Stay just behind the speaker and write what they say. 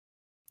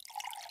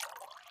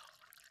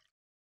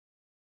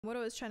what I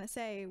was trying to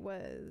say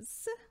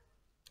was,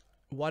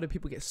 why do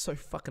people get so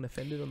fucking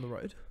offended on the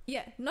road?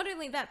 yeah, not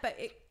only that, but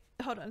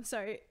hold on.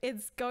 So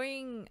it's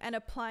going and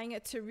applying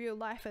it to real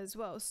life as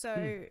well. So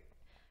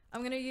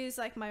I'm going to use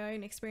like my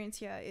own experience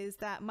here, is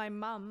that my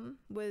mum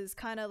was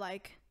kind of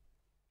like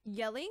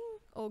yelling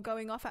or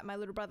going off at my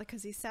little brother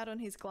because he sat on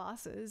his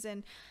glasses,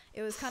 and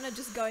it was kind of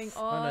just going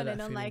on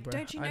and on, like,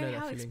 don't you know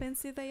how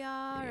expensive they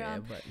are? Yeah,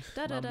 but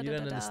da, Mum, da, you da,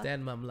 don't da,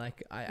 understand, Mum.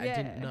 Like, I Yeah.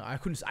 didn't know. I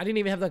didn't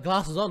even have the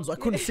glasses on, so I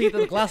couldn't see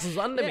the glasses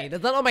under me.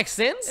 Does that not make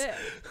sense? Yeah.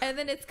 And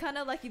then it's kind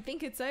of like you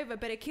think it's over,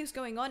 but it keeps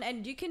going on,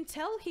 and you can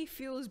tell he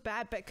feels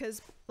bad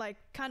because, like,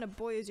 kind of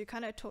boys, you're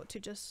kind of taught to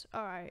just,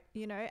 all right,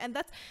 you know. And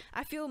that's,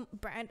 I feel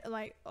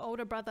like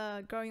older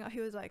brother growing up,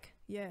 he was like,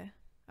 yeah,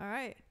 all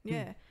right,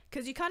 yeah,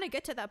 because you kind of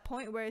get to that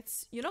point where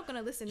it's, you're not going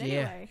to listen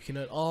anyway. You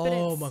know,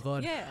 oh my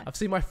god, yeah. I've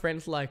seen my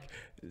friends, like,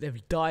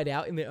 they've died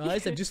out in their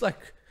eyes. They're just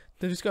like,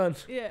 they're just going,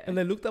 Yeah. and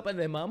they looked up at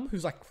their mum,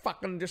 who's like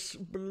fucking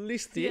just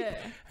ballistic, Yeah.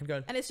 and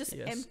going, And it's just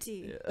yes.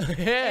 empty.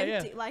 Yeah,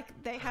 Empty.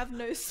 Like, they have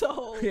no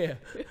soul. yeah.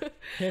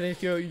 And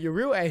if you're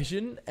real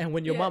Asian, and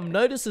when your mum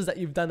notices that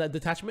you've done that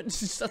detachment,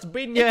 she starts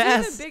beating your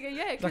ass. It's even bigger,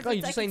 yeah. 'cause Like, oh, it's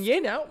you're just saying yeah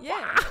now?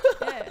 Yeah,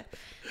 yeah.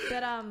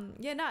 But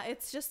yeah, no,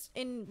 it's just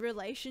in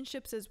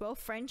relationships as well,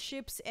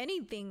 friendships,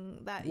 anything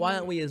that. Why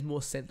aren't we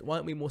more sensitive?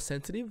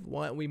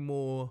 Why aren't we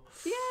more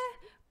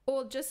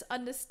or just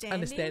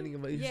understanding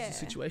of the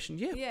situation?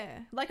 Yeah. Yeah,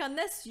 like,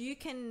 unless you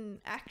can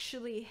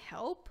actually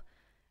help,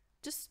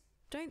 just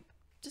don't.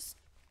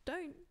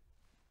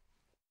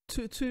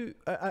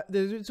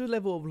 There's a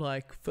level of,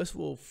 like, first of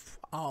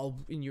all,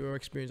 in your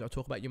experience, I'll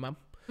talk about your mum,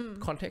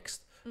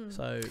 context.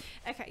 So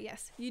Okay,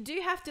 yes, you do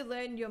have to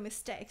learn your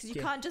mistakes. You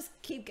can't just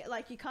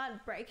you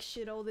can't break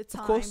shit all the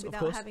time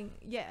without having.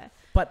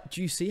 But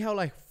do you see how,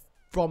 like,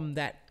 from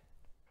that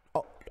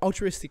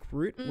altruistic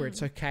route where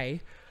it's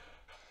okay,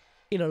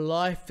 in a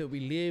life that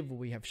we live, where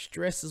we have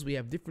stresses, we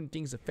have different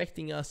things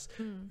affecting us,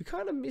 we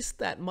kind of miss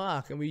that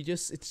mark, and there's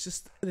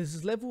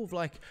this level of,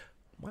 like,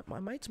 my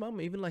mate's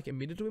mum even, like,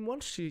 admitted to him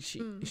once. She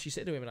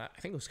said to him, and I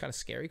think it was kind of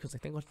scary because I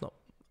think it's not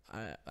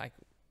like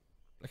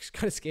it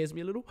kind of scares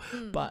me a little,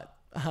 but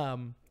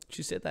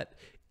she said that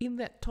in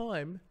that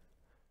time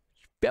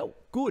she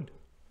felt good.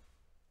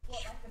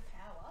 What, like the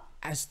power?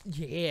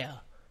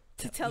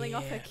 To telling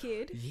off her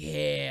kid.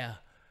 Yeah.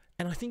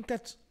 And I think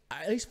that's,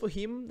 at least for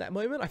him, that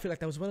moment, I feel like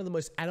that was one of the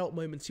most adult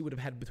moments he would have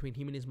had between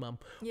him and his mum.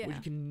 Yeah. Where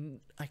you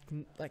can,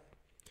 like,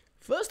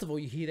 first of all,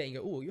 you hear that and you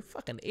go, oh, you're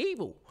fucking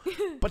evil.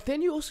 But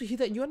then you also hear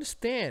that and you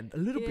understand a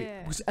little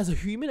bit. Because as a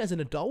human, as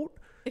an adult,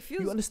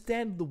 you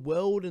understand the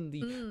world and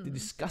the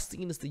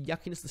disgustingness, the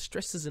yuckiness, the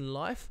stresses in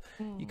life.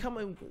 You come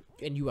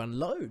and you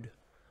unload.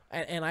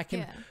 And I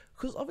can,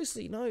 because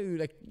obviously,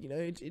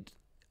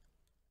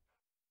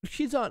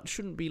 kids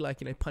shouldn't be,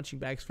 like, punching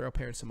bags for our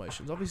parents'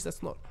 emotions. Obviously,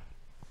 that's not,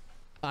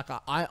 like,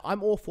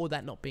 I'm all for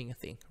that not being a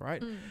thing,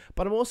 right?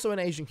 But I'm also an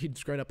Asian kid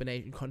who's grown up in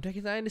Asian context,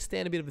 and I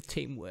understand a bit of the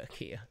teamwork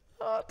here.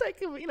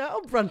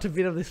 I'll brunt a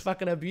bit of this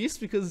fucking abuse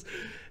because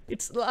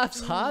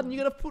life's hard and you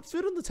got to put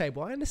food on the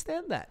table. I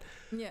understand that.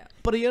 Yeah.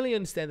 But I only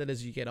understand that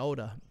as you get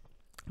older.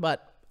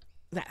 But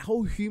that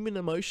whole human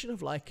emotion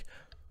of, like,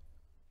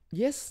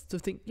 yes, to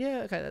think, yeah,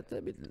 okay, that's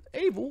a bit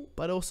evil,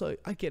 but also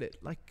I get it.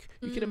 Like,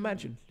 you can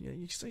imagine,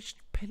 you're so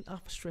pent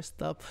up,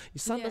 stressed up, your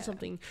son does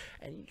something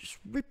and you just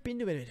rip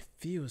into it and it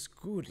feels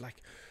good.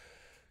 Like,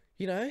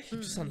 you're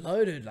just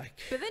unloaded.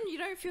 Like, but then you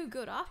don't feel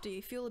good after.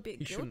 You feel a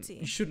bit guilty.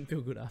 You shouldn't feel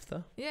good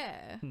after.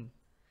 Yeah.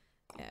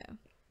 Yeah.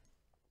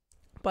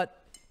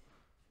 But,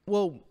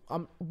 well,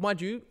 mind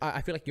you,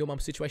 I feel like your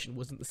mum's situation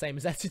wasn't the same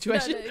as that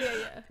situation.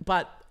 No,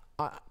 But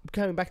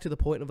coming back to the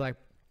point of, like,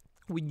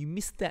 when you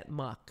miss that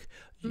mark,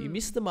 you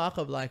miss the mark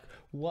of, like,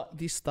 what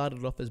this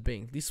started off as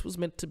being. This was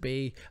meant to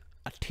be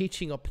a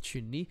teaching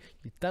opportunity.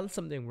 You've done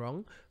something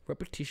wrong.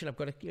 Repetition. I've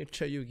got to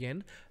show you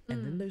again.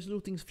 And then those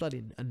little things flood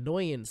in.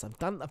 Annoyance. I've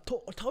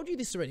told you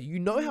this already. You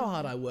know how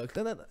hard I work.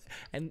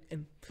 And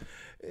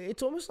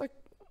it's almost like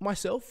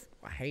myself.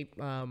 I hate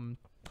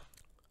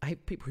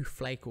people who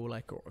flake or,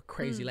 like, or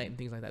crazy late and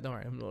things like that. Don't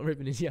worry, I'm not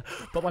ripping this here.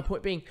 But my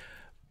point being,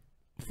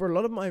 for a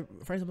lot of my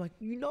friends, I'm like,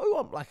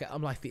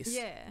 I'm like this.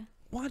 Yeah.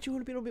 Why do you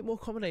want to be a little bit more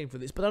accommodating for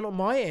this? But then on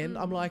my end,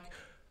 I'm like,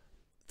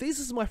 this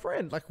is my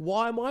friend. Like,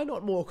 why am I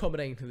not more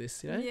accommodating to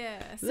this?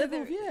 Yeah. So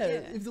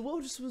if the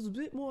world just was a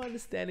bit more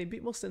understanding, a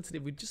bit more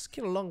sensitive, we'd just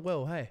get along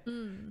well. Hey.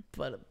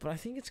 But I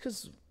think it's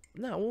because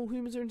all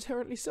humans are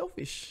inherently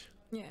selfish.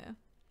 Yeah,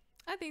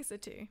 I think so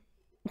too.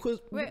 Because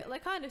we're,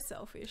 like, kind of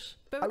selfish,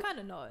 but we're kind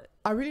of not.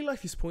 I really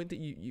like this point that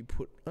you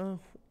put.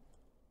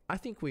 I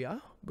think we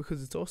are,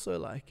 because it's also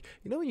like,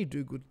 when you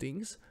do good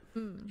things,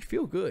 you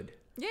feel good.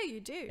 Yeah,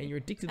 you do. And you're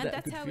addicted to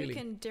that good feeling. And that's how we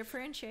can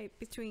differentiate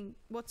between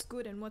what's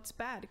good and what's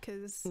bad,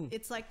 because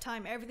it's like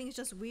time. Everything's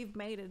just, we've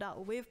made it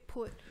up. We've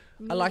put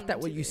I like that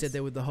what you said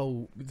there with the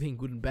whole thing,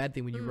 good and bad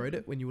thing, when you wrote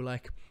it, when you were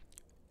like,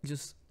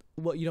 just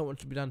what you don't want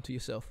to be done to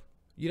yourself.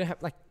 You don't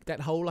have, like,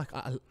 that whole, like,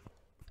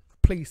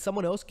 please,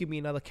 someone else give me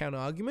another counter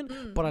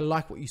argument. But I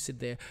like what you said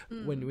there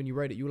when you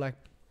wrote it. You were like,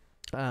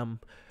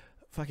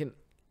 fucking,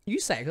 You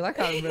say, because I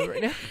can't remember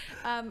it now.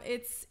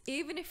 It's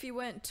even if you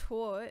weren't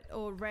taught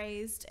or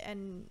raised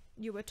and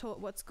you were taught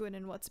what's good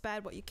and what's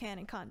bad, what you can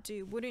and can't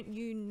do, wouldn't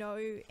you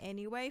know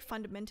anyway,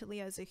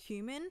 fundamentally as a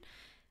human?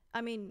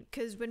 I mean,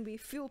 because when we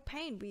feel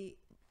pain,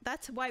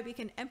 that's why we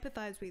can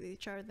empathize with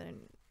each other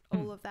and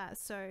all of that.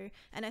 So,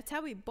 and that's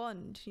how we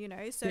bond, you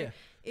know? So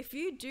if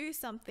you do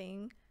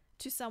something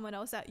to someone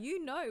else that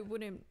you know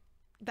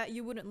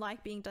you wouldn't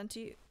like being done to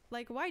you,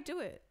 like, why do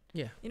it?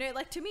 Yeah. You know,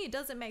 like, to me, it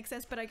doesn't make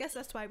sense, but I guess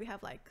that's why we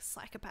have, like,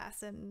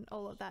 psychopaths and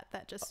all of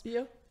that just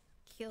kill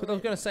But I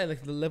was going to say,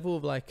 like, the level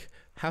of, like,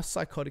 how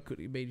psychotic could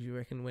it be, do you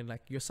reckon, when,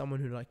 like, you're someone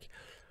who, like,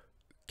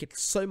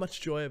 gets so much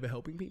joy over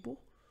helping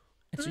people?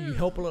 And so you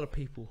help a lot of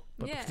people.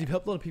 But because you've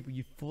helped a lot of people,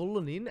 you've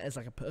fallen in as,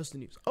 like, a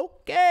person who's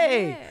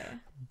okay. Yeah.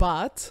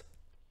 But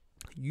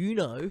you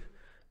know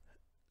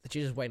that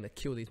you're just waiting to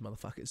kill these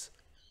motherfuckers.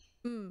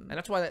 And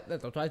that's why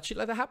that's why shit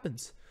like that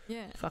happens.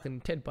 Yeah.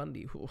 Fucking Ted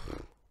Bundy.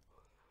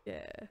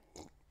 Yeah.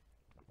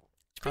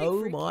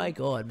 Oh freaky. My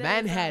god,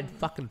 man had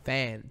fucking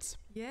fans.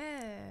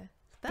 Yeah,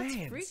 that's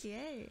freaky,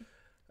 eh?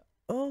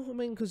 Oh, I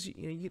mean, because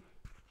it's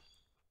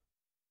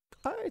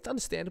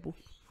understandable.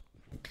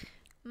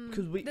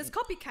 Because there's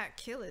copycat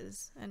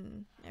killers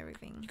and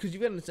everything. Because you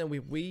got to understand,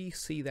 we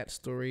see that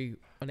story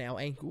on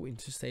our ankle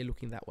into say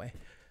looking that way.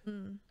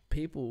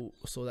 People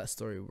saw that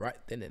story right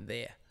then and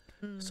there.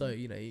 So,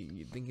 you know,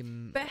 you're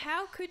thinking... But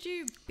how could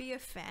you be a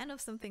fan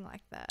of something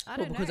like that? I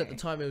don't know. Because at the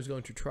time it was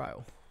going to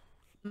trial.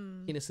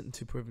 Innocent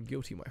until proven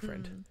guilty, my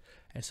friend.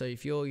 And so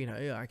if you're, you know,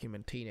 like a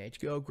teenage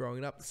girl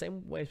growing up, the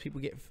same way as people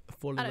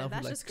fall in love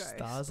with, like,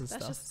 stars and stuff.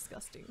 That's just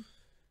disgusting.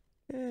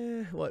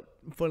 Yeah, what?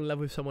 Fall in love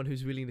with someone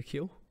who's willing to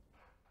kill?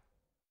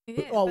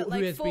 Yeah, but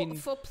like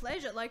for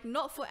pleasure, like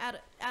not for out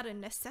of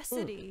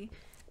necessity.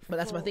 But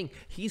that's my thing.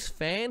 His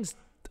fans,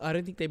 I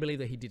don't think they believe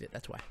that he did it.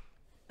 That's why.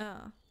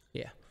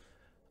 Yeah.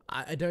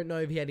 I don't know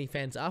if he had any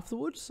fans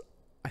afterwards.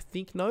 I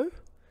think no.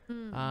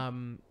 I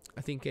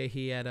think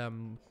he had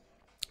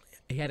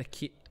a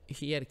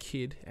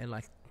kid and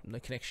like no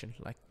connection.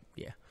 Like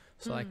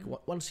So like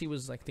once he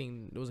was like there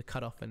was a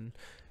cut off and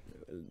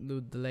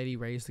the lady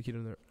raised the kid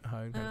on their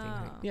own kind of thing.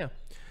 Like, yeah.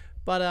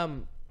 But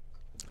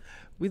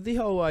with the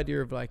whole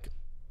idea of like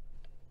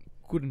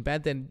good and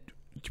bad, then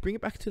to bring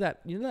it back to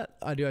that, you know that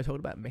idea I talked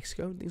about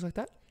Mexico and things like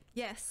that.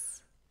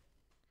 Yes.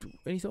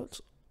 Any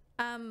thoughts?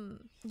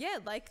 Yeah,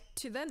 like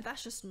to them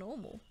that's just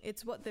normal.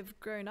 It's what they've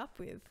grown up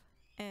with,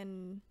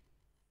 and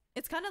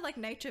it's kind of like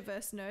nature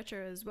versus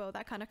nurture as well.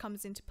 That kind of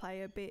comes into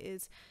play a bit,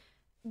 is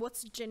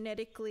what's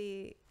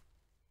genetically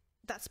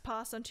that's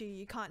passed on to you.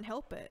 You can't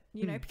help it,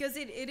 you know, because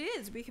it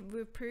is.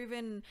 We've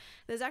proven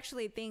there's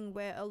actually a thing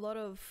where a lot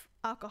of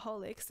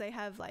alcoholics, they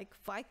have like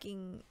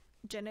Viking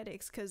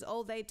genetics because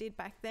all they did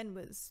back then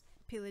was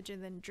pillage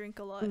and then drink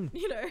a lot,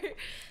 you know.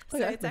 So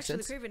it's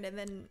actually proven. And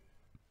then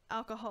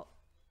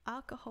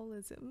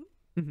alcoholism,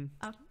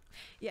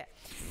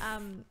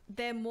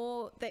 they're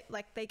more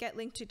they get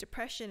linked to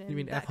depression. And you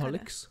mean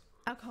alcoholics?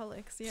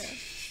 Alcoholics, yeah.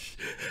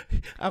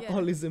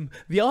 Alcoholism,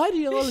 the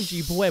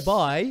ideology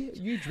whereby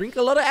you drink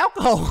a lot of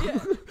alcohol.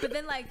 But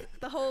then like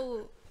the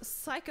whole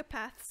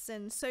psychopaths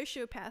and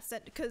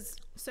sociopaths, because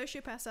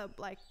sociopaths are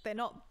like, they're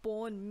not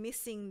born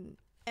missing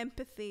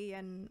empathy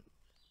and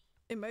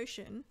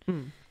emotion,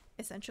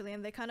 essentially,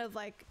 and they kind of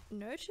like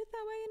nurtured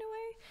that way in a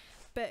way,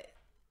 but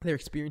their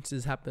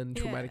experiences happen,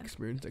 traumatic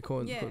experience, they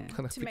kind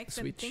of to make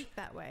them think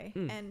that way.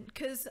 And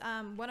because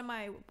one of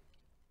my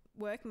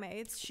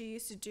workmates, she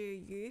used to do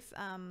youth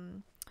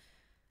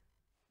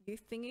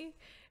thingy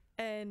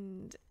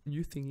and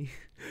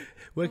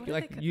working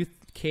like youth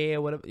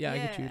care, whatever. I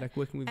get you, like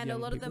working with and young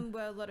a lot people. of them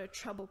were a lot of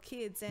trouble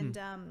kids, and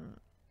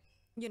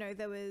you know,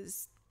 there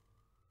was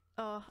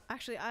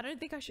actually I don't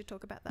think I should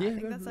talk about that. I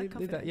think that's like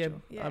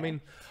confidential. I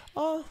mean,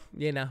 leave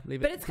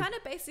it. But it's kind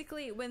of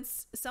basically when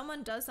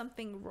someone does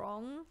something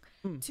wrong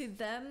to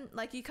them,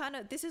 like you kind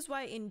of, this is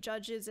why in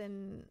judges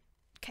and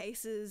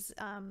cases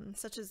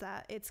such as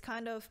that, it's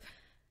kind of,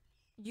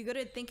 you got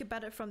to think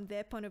about it from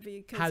their point of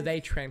view, how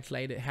they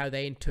translate it, how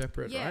they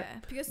interpret it, right?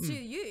 Because to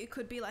you it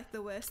could be like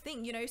the worst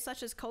thing, you know,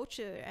 such as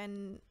culture.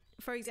 And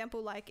for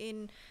example, like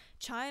in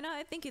China,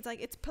 I think it's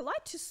like, it's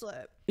polite to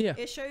slurp.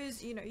 It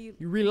shows, you know, you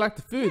really like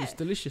the food. It's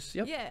delicious.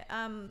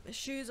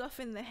 Shoes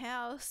off in the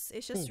house,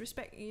 it's just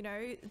respect, you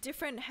know.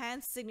 Different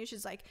hand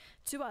signatures, like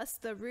to us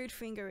the rude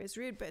finger is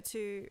rude, but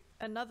to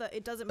another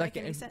it doesn't make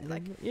any sense.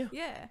 Like there's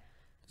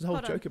a whole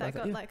joke about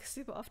that. Like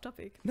super off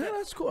topic. No,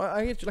 that's cool.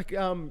 I get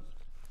you.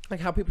 Like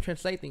how people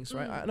translate things,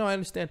 right? I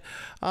understand.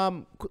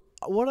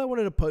 What I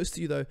wanted to pose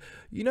to you though,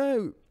 you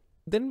know,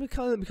 then it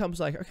kind of becomes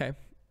like, okay,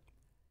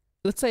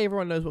 let's say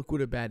everyone knows what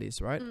good or bad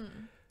is, right?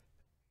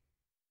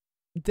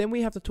 Then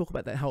we have to talk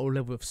about that whole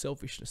level of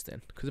selfishness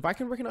then. Because if I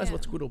can recognize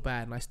what's good or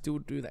bad and I still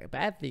do that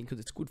bad thing because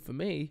it's good for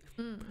me,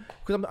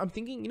 because I'm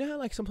thinking, you know how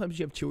like sometimes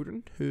you have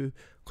children who,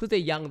 because they're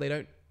young, they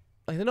don't,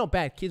 like they're not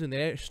bad kids and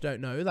they just don't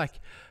know. Like,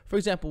 for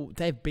example,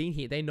 they've been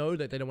hit. They know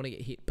that they don't want to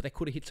get hit, but they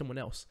could have hit someone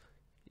else.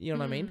 You know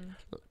what I mean?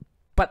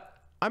 But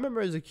I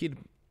remember as a kid,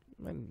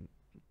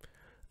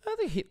 I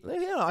think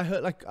I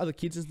heard like other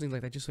kids and things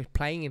like that just like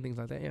playing and things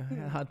like that.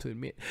 Yeah, hard to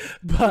admit,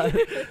 but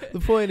the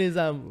point is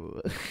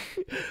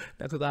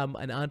because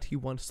an auntie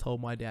once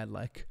told my dad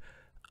like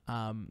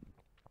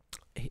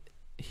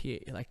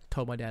he like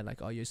told my dad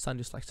like, oh, your son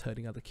just likes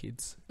hurting other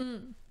kids.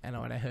 And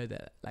when I heard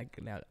that,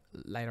 like now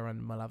later on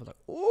in my life, I was like,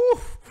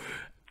 oh,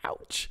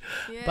 ouch.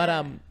 Yeah.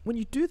 But when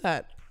you do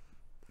that,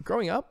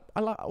 growing up,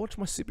 I watch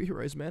my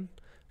superheroes, man.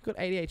 I've got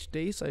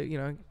ADHD, so you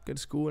know, I go to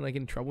school and I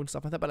get in trouble and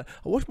stuff like that. But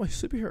I watch my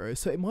superheroes.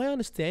 So my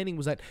understanding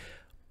was that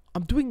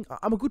I'm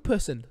a good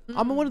person.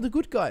 I'm one of the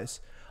good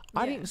guys.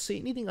 I didn't see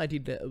anything I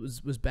did that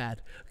was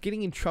bad.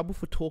 Getting in trouble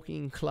for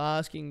talking in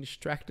class, getting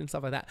distracted and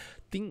stuff like that.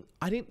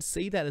 I didn't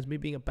see that as me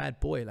being a bad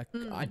boy. Like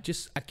I'd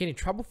get in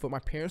trouble for it. My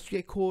parents would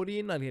get called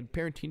in. I'd get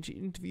parent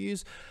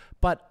interviews,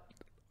 but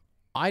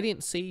I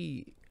didn't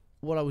see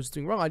what I was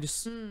doing wrong.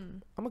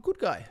 I'm a good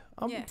guy.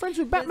 I'm friends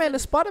with Batman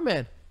and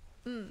Spider-Man.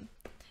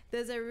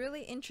 There's a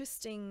really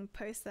interesting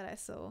post that I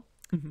saw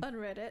on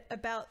Reddit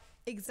about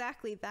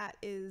exactly that.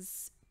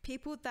 Is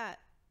people that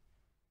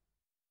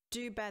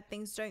do bad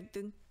things don't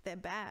think they're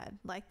bad,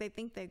 like they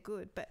think they're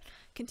good. But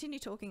continue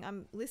talking,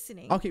 I'm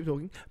listening. I'll keep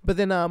talking. But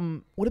then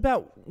what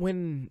about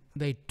when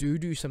they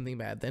do something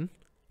bad then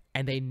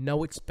and they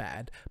know it's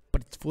bad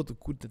but it's for the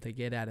good that they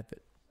get out of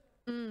it?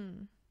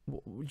 Do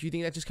you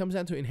think that just comes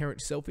down to inherent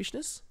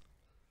selfishness?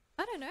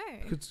 I don't know,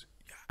 because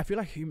I feel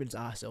like humans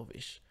are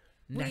selfish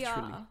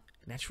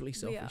naturally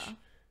selfish,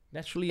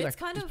 naturally it's like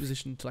kind of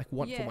disposition to like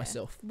want for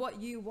myself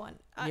what you want.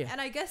 And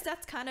I guess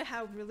that's kind of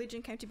how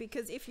religion came to be,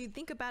 because if you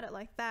think about it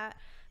like that,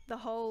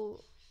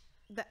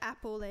 the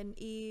apple and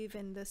Eve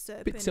and the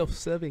serpent, bit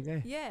self-serving,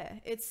 eh? Yeah,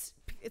 it's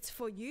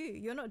for you.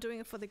 You're not doing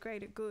it for the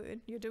greater good,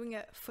 you're doing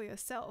it for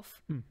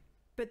yourself.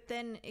 But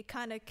then it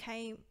kind of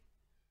came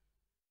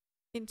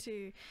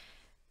into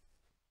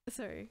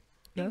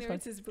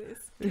ignorance is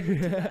bliss.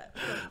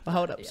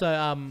 Hold up.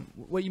 So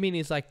what you mean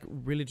is like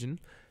religion,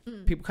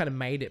 people kind of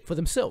made it for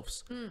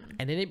themselves,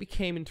 and then it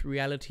became into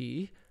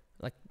reality,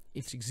 like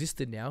it's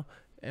existed now,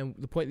 and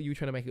the point that you were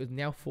trying to make, it was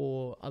now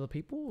for other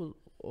people,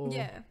 or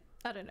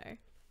I don't know.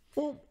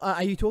 Well,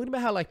 are you talking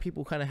about how like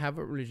people kind of have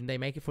a religion, they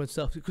make it for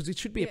themselves because it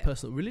should be a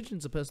personal,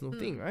 religion's a personal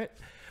thing, right?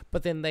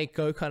 But then they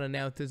go kind of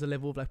now, there's a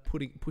level of like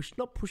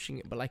not pushing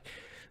it, but like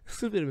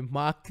it's a bit of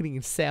marketing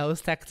and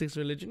sales tactics.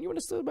 Religion, you want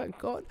to talk about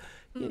God?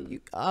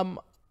 Good.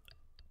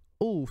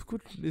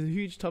 There's a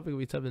huge topic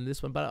we covered in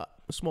this one, but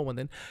a small one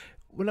then.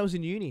 When I was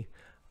in uni,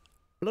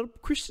 a lot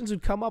of Christians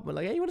would come up and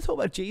like, hey, you want to talk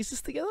about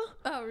Jesus together?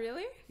 Oh,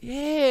 really?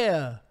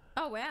 Yeah.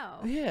 Oh, wow.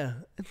 Yeah.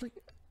 It's like,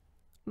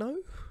 no.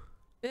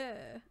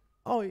 Yeah.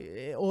 Oh,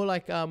 yeah. Or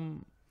like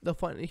they'll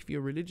find if you're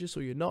religious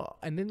or you're not,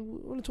 and then we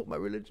want to talk about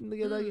religion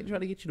together,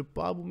 trying to get you to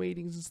Bible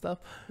meetings and stuff.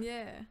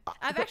 Yeah.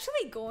 I've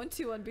actually gone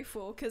to one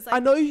before, because I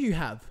know you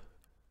have.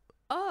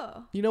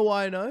 Oh. You know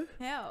why I know?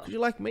 How? 'Cause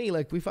you're like me.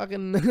 Like we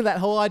fucking that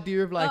whole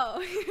idea of like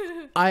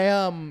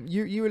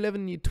year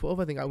 11, year 12,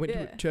 I think I went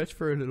to church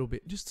for a little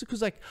bit just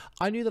because like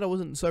I knew that I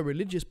wasn't so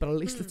religious, but at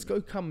least let's go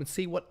come and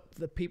see what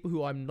the people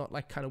who I'm not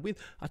like kind of with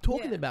are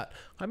talking about.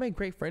 I made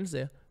great friends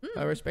there.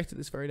 I respect it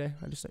this very day.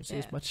 I just don't see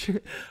as much.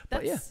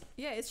 But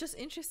it's just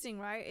interesting,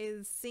 right?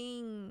 Is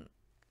seeing,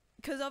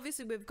 because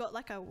obviously we've got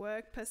like our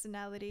work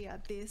personality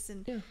at this,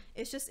 and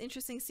it's just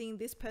interesting seeing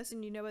this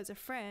person you know as a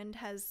friend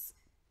has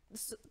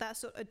that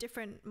sort of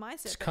different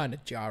mindset. It's kind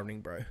of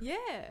jarring, bro.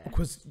 Yeah.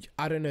 Because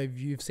I don't know if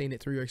you've seen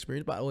it through your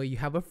experience, but you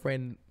have a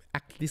friend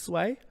act this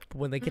way, but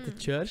when they get to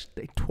church,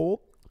 they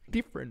talk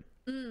different.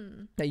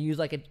 They use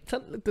like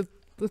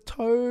the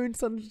tone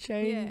suddenly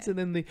change, and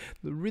then the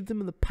rhythm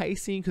and the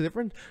pacing, because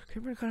everyone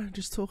kind of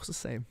just talks the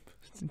same.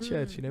 It's in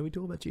church, you know, we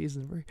talk about Jesus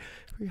in a very,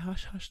 very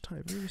hush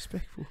tone, very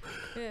respectful.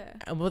 Yeah.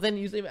 And well, then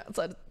usually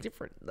outside it's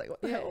different. Like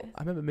what the hell?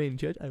 I remember me in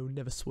church, I would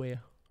never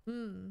swear.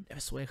 Never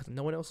swear, because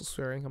no one else is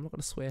swearing. I'm not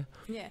going to swear.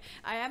 Yeah,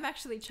 I am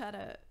actually trying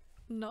to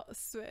not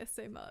swear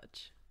so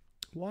much.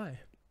 Why?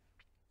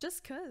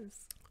 Just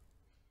because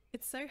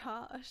it's so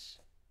harsh.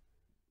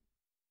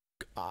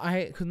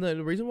 Because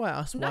the reason why I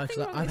asked why,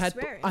 because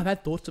I've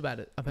had thoughts about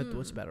it.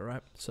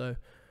 Right? So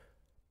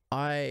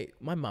my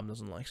mum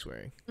doesn't like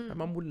swearing. My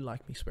mum wouldn't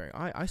like me swearing.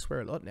 I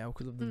swear a lot now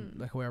because of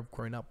like where I've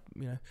grown up,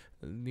 you know,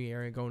 in the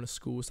area, going to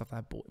school, stuff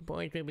like that.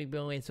 Boys, big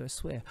boys, so I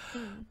swear.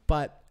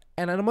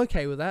 And I'm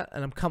okay with that,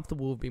 and I'm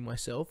comfortable with being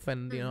myself,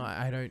 and you know,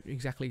 I don't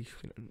exactly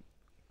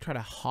try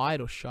to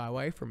hide or shy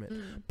away from it.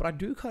 But I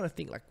do kind of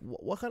think like,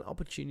 what kind of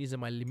opportunities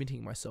am I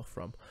limiting myself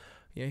from?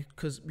 You know,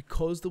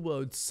 because the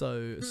world's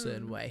so a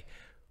certain way.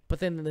 But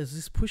then there's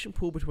this push and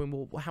pull between,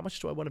 well, how much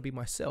do I want to be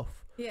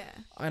myself? Yeah.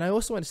 And I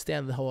also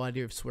understand the whole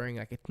idea of swearing.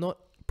 Like, it's not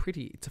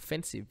pretty; it's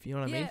offensive. You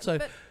know what I mean? So.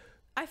 But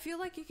I feel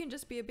like you can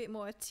just be a bit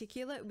more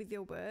articulate with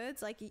your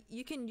words. Like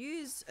you can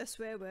use a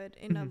swear word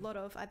in a lot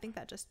of. I think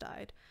that just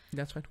died.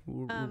 That's right.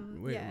 We're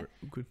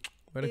good.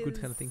 We're a good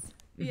kind of thing.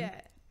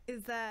 Yeah.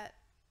 Is that?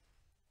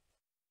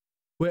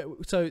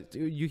 So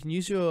you can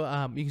use your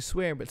you can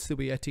swear but still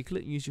be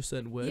articulate and use your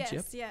certain words.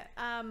 Yes. Yeah.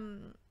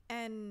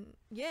 And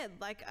yeah,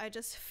 like I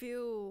just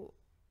feel,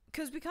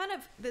 because we kind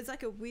of, there's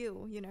like a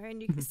wheel, you know,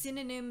 and you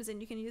synonyms,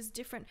 and you can use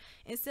different,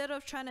 instead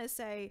of trying to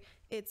say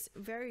it's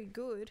very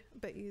good,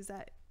 but use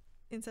that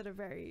instead of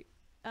very,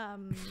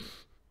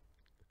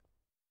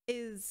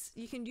 is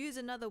you can use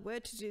another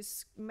word to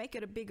just make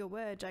it a bigger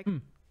word. Like,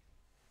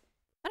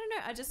 I don't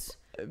know. I just.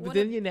 But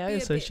then you're now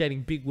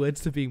associating big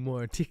words to being more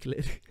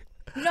articulate.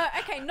 No,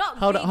 okay, not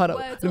hold big on.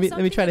 words.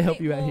 Let me try to help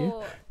you out here.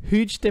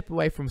 Huge step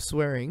away from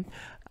swearing.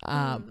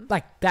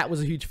 Like that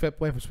was a huge step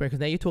away from swearing,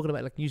 because now you're talking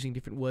about like using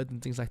different words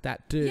and things like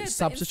that to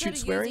substitute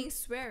swearing.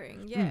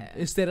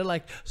 Instead of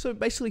like, so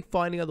basically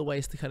finding other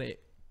ways to kind of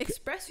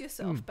express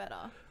yourself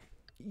better.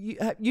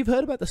 You've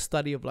heard about the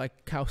study of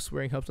like how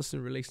swearing helps us to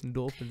release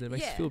endorphins and it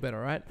makes us feel better,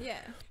 right? Yeah,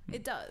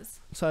 it does.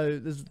 So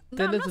there's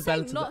a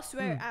balance. Not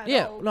swear at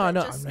all. No, I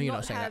know you're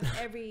not saying have that.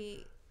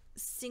 every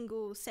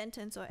single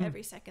sentence or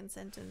every second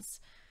sentence.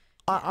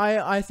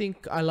 I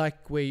think I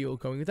like where you're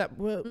going with that.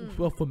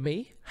 Well, for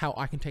me, how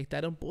I can take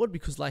that on board,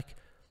 because like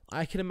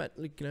I can imagine,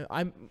 like, you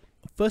know,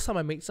 first time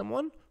I meet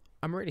someone,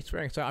 I'm already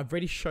swearing. So I've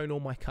already shown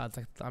all my cards,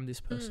 like I'm this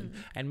person,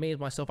 and me as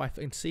myself, I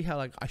can see how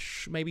like I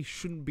maybe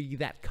shouldn't be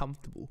that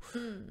comfortable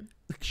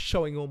like,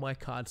 showing all my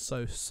cards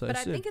so But soon.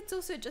 I think it's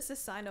also just a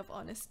sign of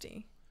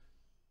honesty.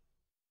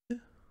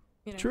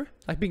 You know? True,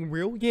 like being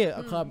real.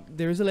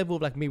 There is a level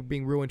of like me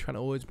being real and trying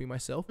to always be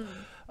myself.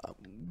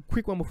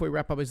 Quick one before we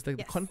wrap up is the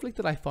conflict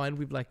that I find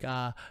with like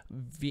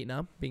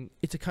Vietnam, being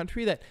it's a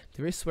country that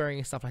there is swearing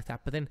and stuff like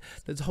that, but then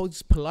there's a whole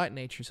just polite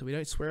nature, so we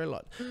don't swear a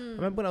lot. I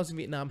remember when I was in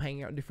Vietnam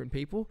hanging out with different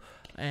people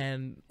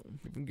and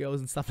different girls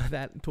and stuff like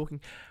that and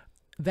talking,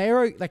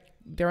 they're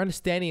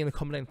understanding and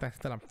accommodating the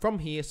fact that I'm from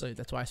here, so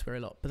that's why I swear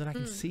a lot. But then I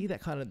can see that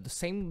kind of the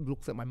same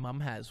look that my mum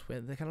has, where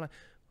they're kind of like,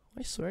 why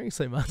are you swearing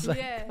so much?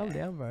 Like, calm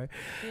down, bro.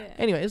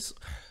 Anyways,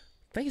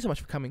 thank you so much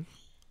for coming.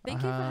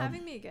 Thank you for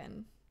having me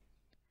again.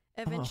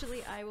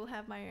 Eventually, I will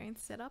have my own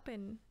setup,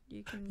 and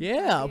you can.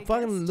 Yeah, I'm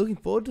fucking looking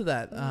forward to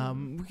that.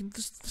 We can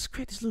just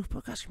create this little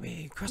podcast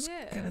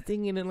kind of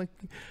thing, and then like,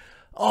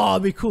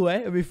 it'd be cool, eh?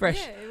 It'd be fresh.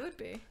 Yeah, it would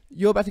be.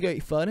 You're about to go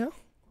eat pho now.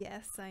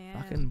 Yes, I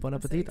am. Fucking bon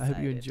appetit. I hope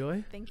you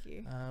enjoy. Thank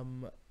you.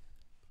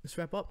 Let's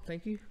wrap up.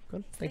 Thank you.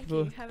 Thank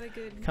you for have a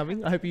good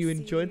coming. I hope you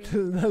enjoyed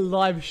the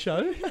live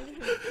show.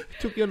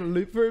 Took you on a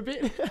loop for a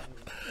bit.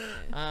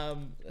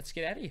 Let's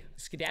get out of here.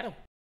 Skedaddle.